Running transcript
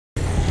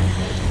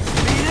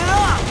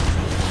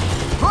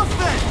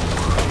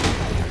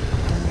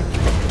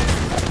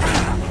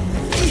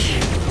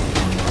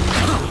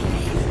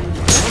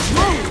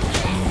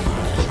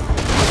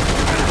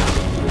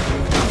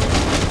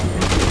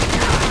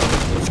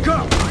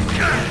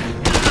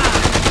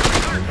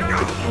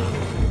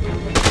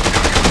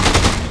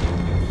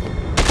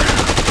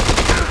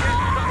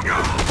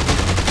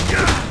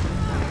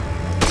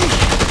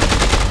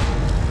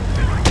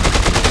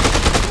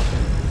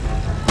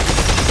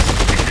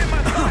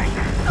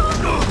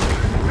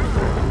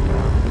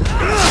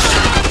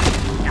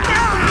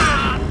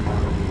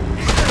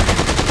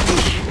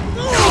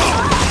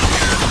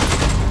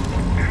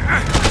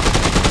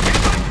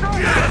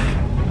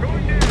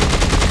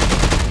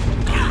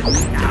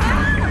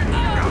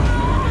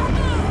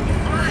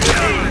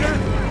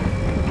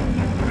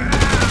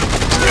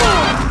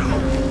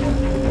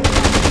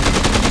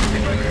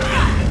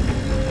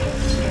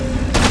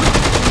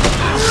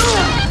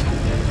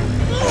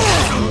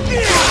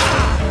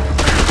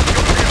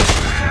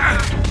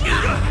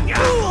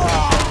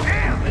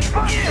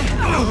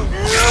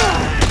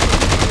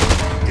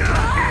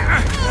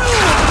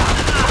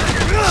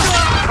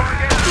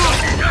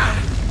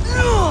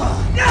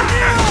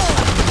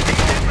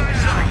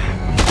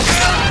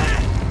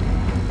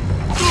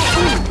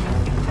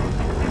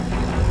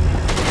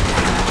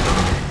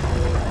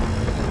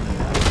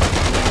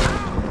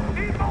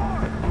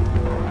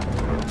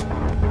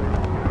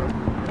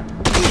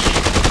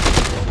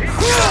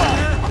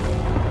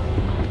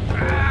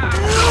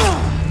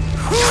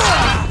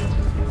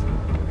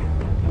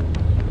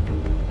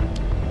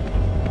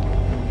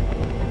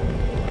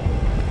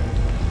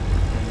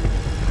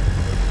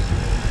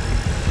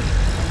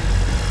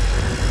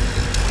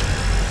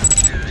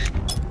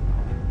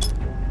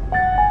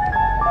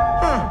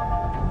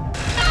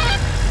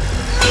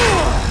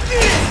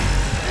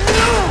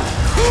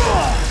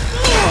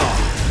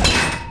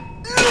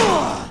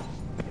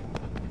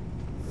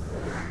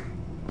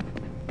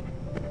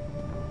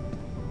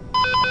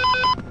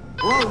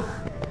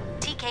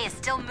TK is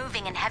still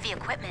moving in heavy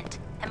equipment,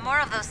 and more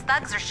of those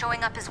thugs are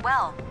showing up as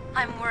well.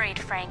 I'm worried,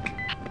 Frank.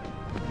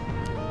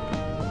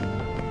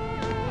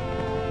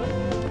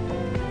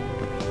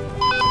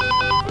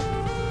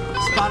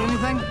 Spot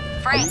anything?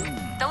 Frank,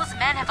 those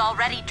men have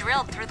already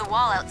drilled through the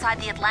wall outside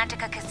the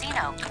Atlantica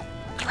casino.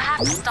 You have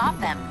to stop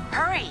them.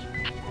 Hurry!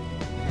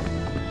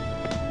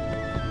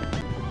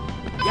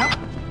 Yep.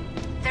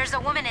 There's a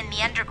woman in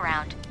the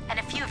underground, and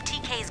a few of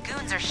TK's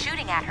goons are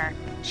shooting at her.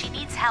 She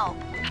needs help.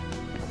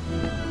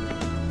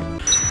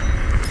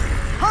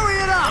 Hurry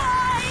it up!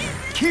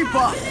 Keep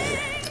up!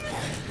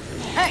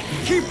 Hey,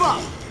 keep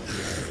up!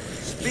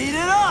 Speed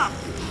it up!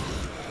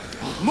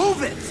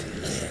 Move it!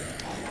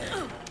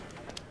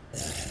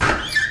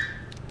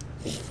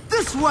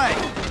 This way!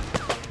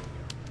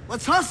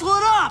 Let's hustle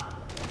it up!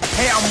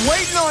 Hey, I'm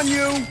waiting on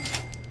you!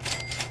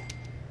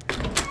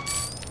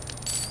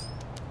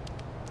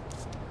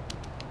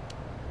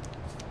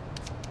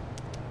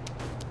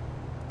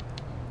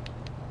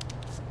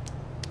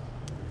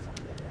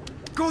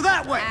 Go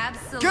that way!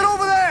 Absolutely. Get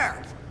over there!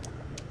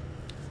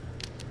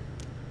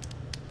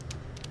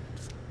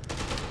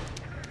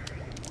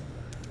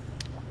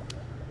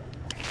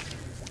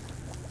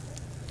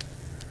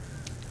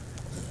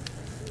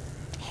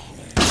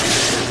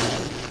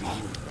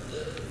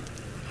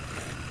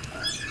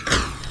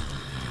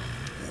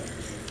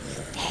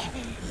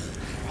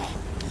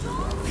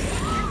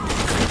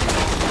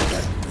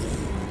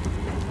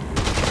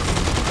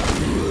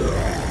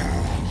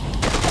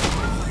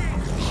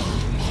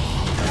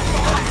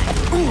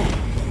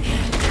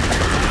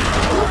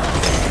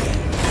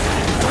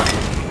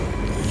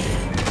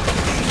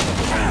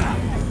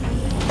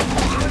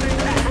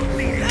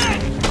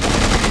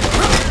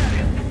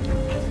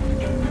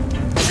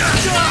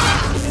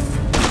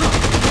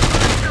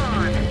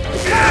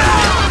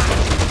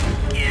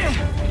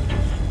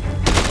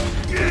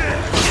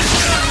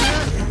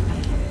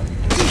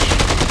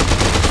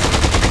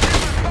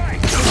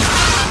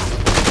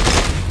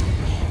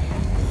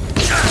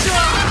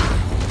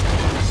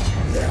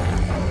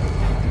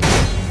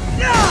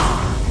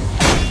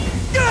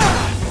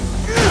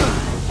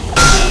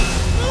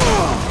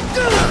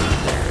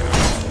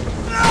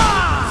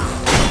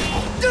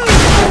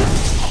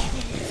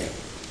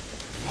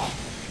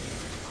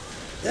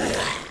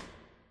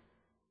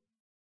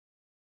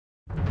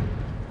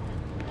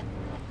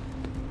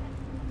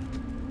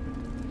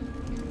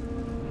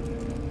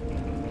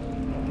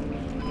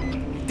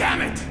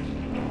 Damn it!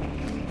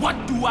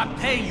 What do I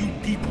pay you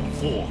people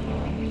for?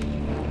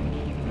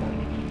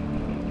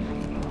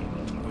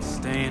 We're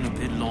staying a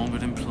bit longer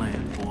than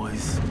planned,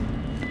 boys.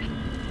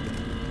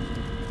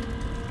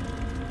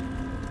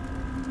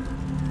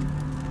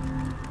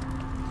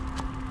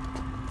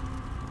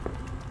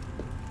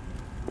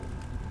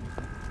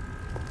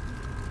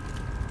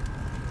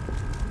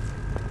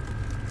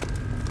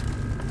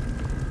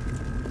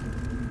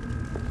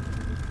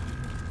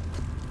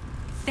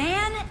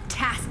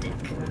 Fantastic!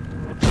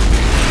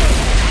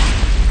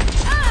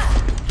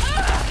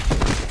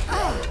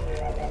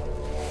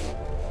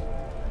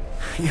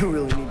 You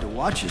really need to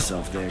watch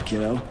yourself there,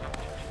 kiddo.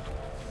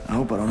 I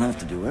hope I don't have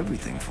to do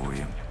everything for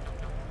you.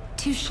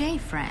 Touché,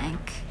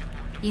 Frank.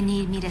 You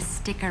need me to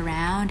stick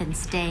around and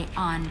stay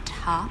on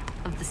top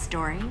of the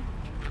story?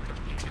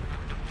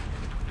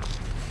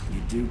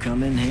 You do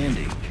come in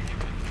handy.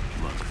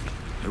 Look,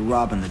 they're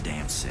robbing the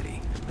damn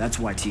city. That's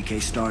why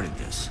TK started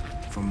this.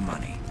 For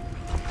money.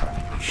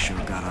 We sure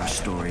got our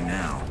story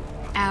now.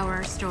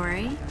 Our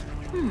story?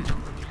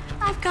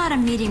 I've got a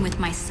meeting with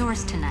my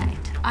source tonight.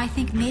 I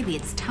think maybe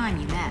it's time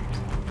you met.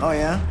 Oh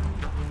yeah?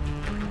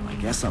 I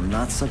guess I'm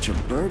not such a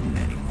burden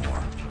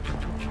anymore.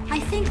 I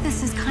think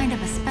this is kind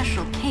of a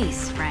special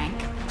case, Frank.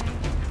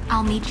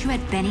 I'll meet you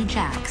at Benny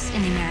Jack's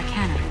in the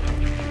Americana.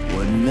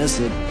 Wouldn't miss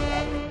it.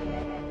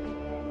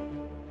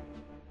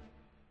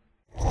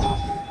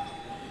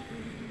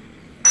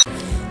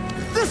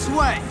 This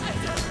way!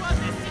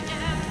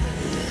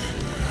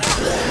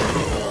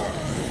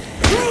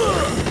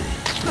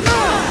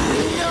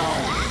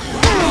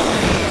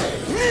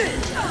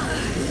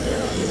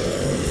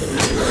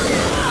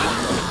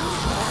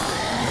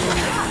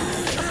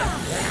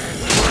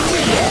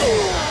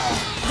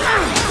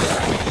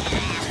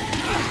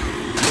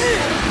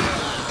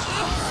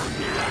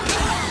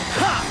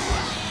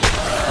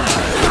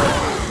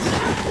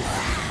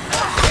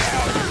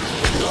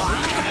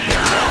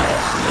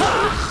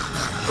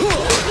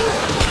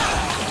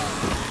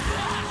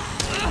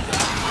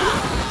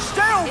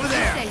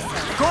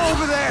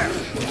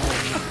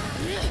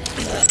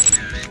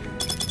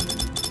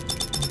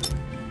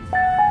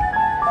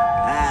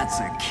 That's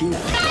a keeper.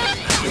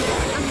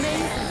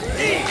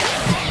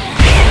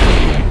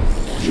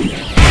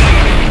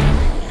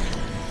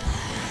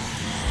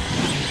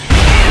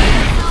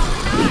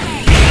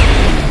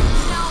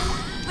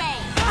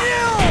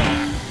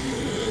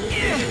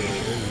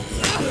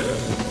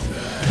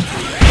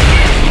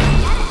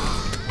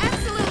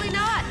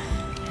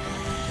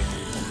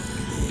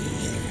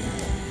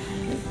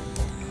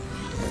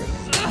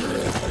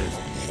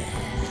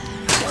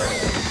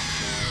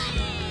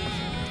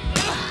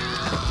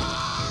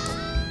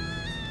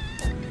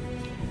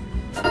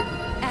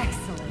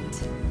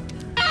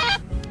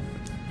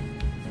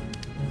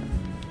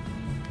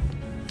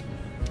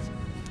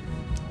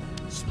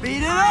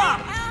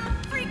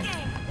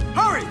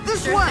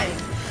 way!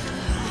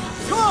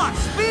 Come on,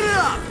 speed it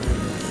up!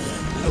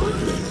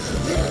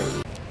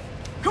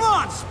 Come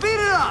on, speed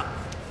it up!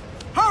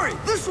 Hurry,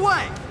 this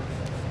way!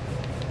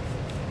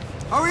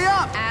 Hurry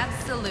up!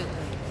 Absolutely.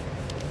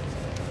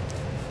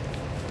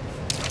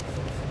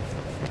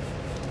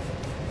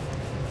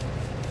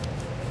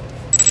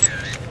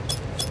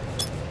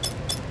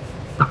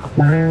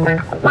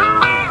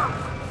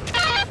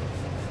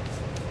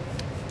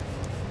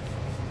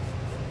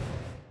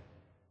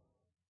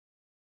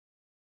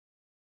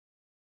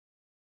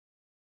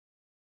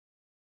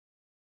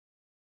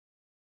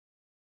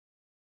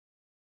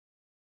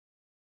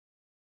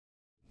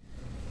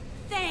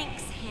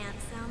 Thanks,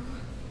 handsome.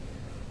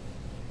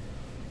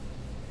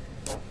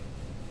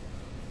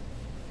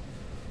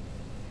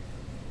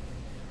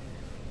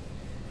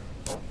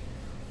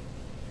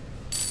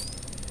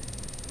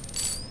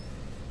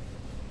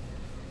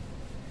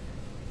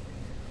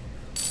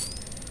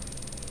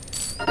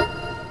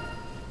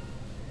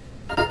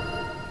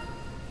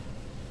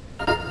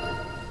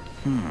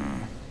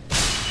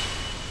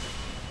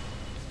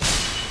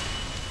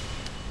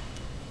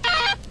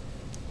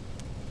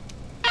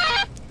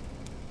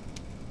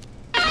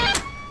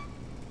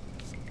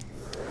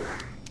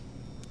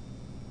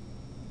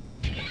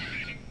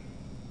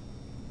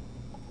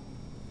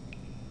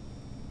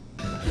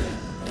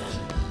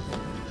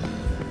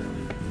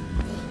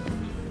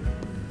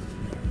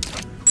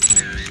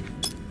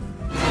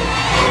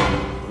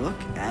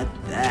 Look at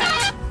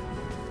that.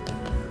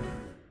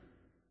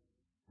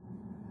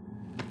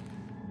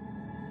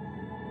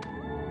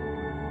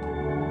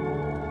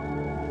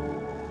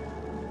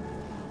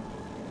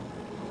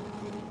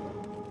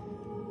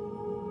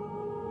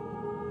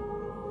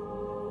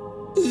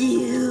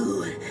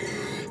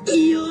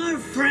 You're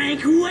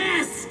Frank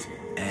West!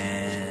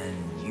 And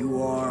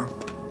you are?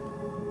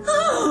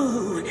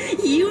 Oh,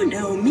 you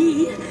know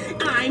me.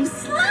 I'm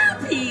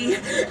Slappy.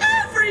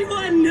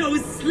 Everyone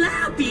knows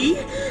Slappy.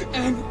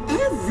 And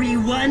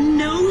everyone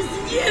knows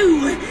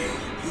you.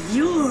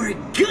 You're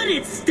good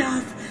at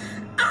stuff.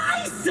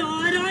 I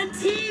saw it on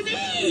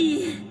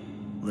TV.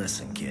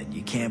 Listen, kid,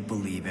 you can't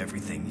believe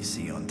everything you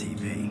see on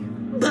TV.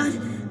 But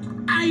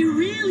I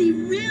really,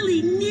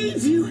 really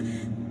need you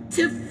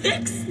to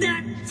fix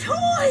that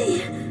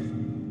toy.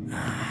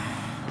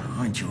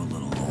 Aren't you a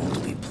little old to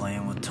be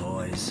playing with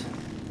toys?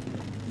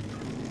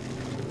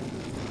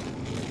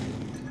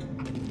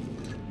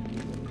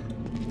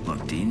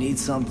 Look, do you need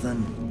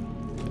something?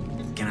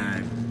 Can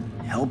I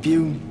help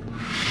you?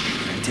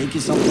 Can I take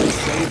you someplace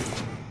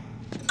safe?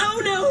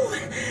 Oh no!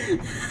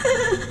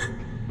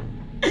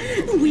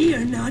 We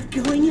are not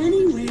going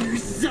anywhere,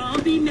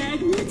 zombie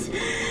magnet.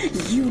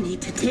 You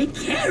need to take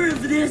care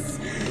of this.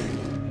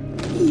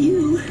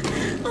 You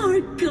are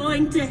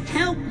going to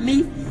help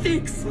me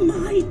fix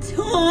my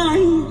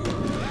toy.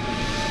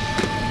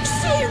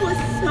 She was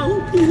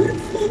so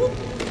beautiful.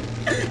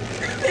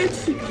 And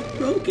she was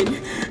broken.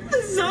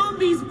 The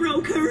zombies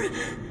broke her.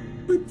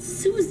 But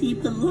Susie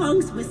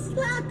belongs with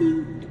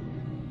Slappy.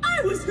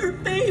 I was her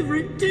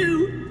favorite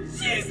too.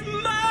 She's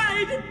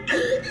mine.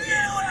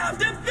 You have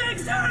to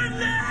fix her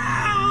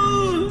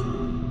now.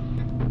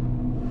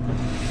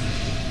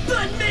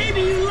 But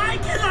maybe you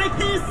like it like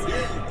this,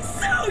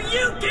 so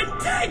you can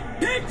take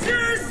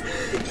pictures.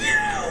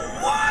 You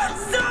want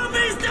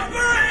zombies to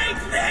break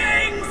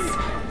things.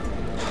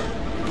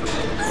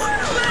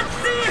 Well, let's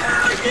see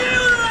how you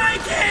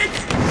like it.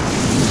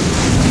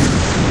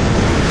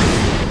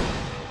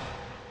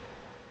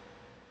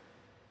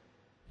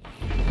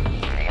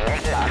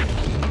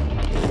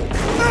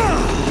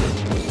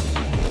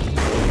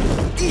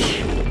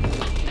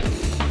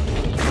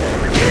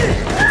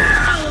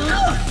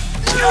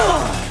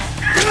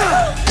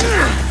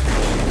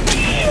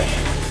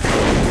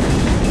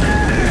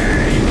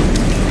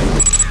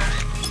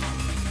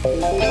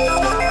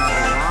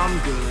 I'm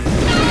good.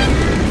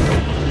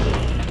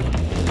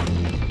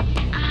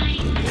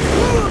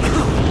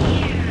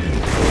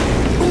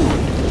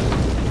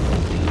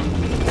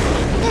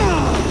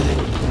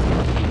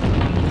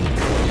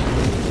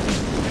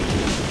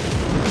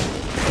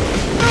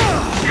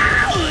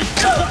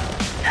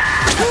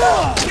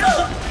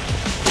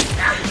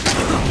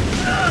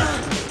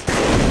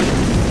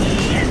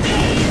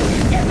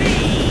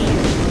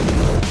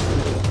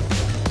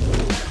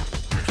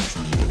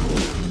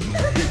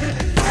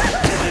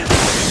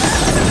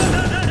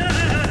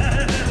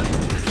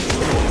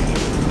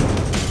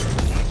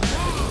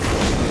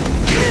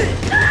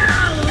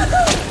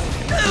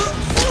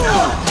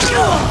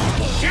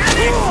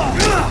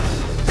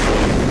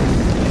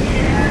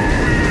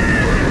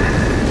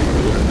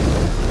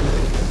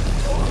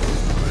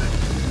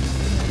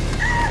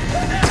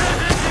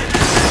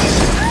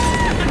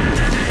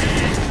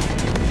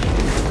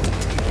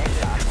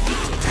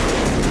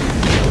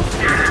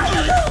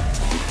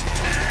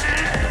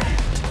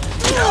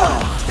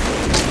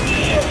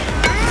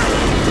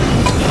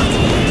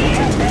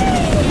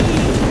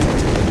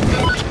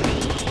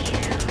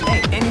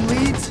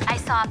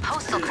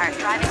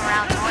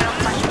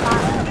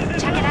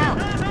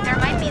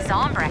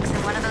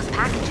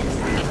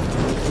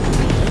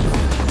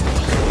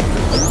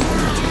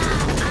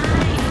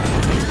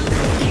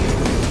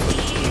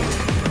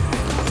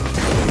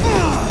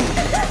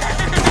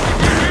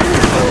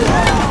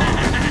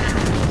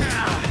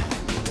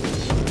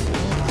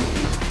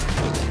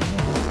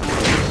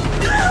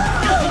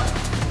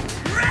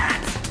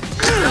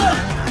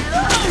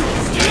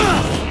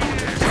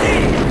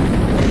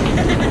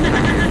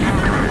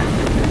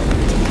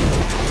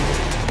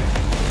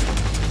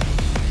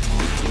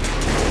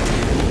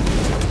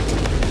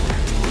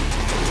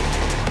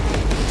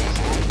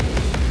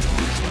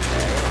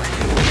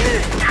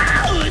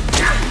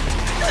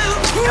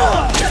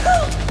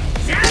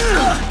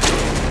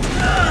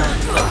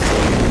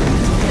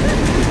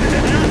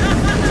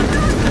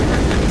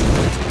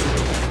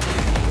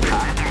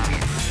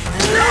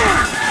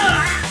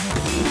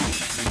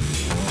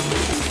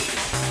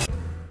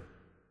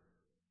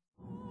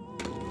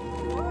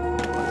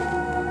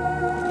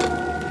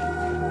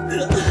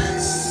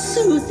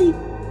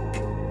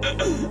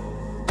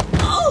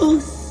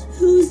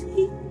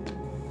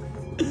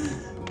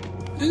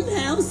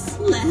 Now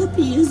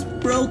Slappy is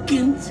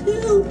broken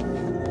too.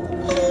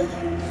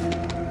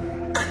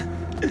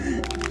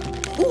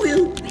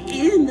 We'll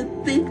be in the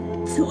big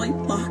toy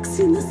box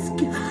in the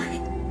sky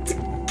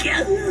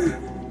together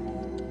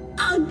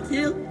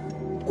until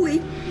we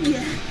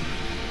get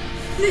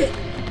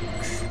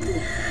fixed.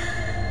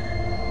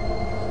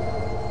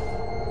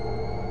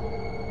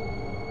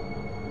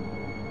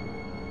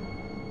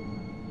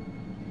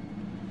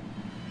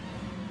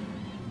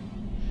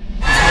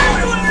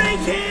 Don't worry,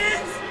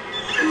 kids!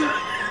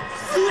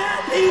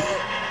 Slappy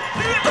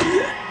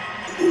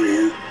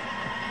will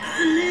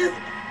live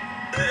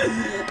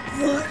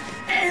forever.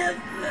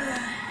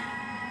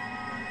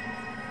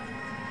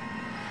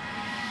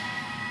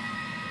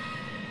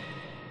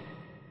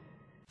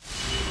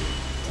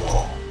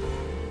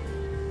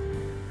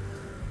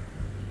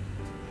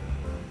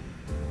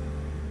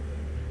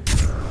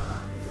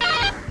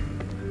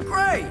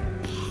 Great!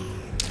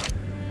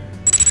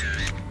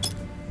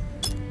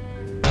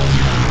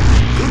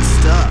 Good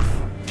stuff.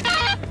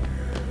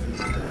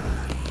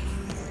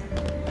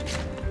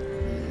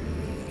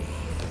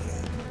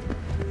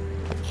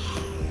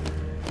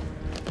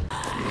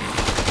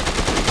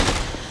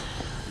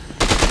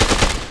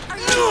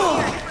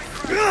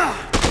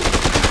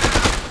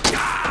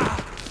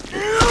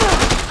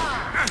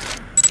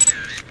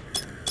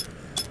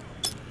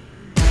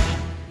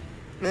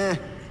 Meh.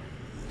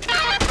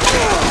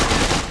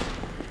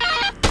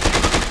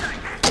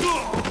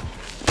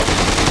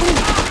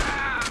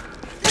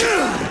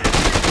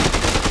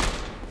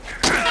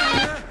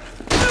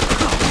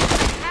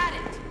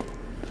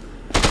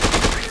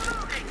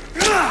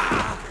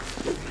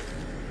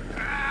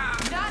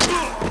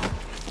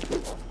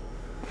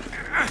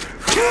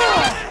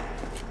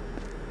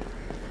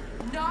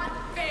 Not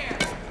fair!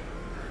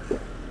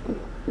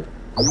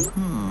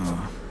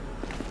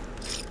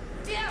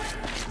 Damn it!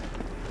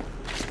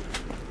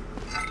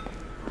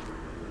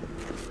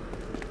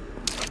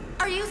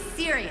 Are you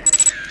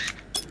serious?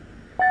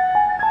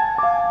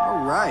 All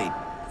right.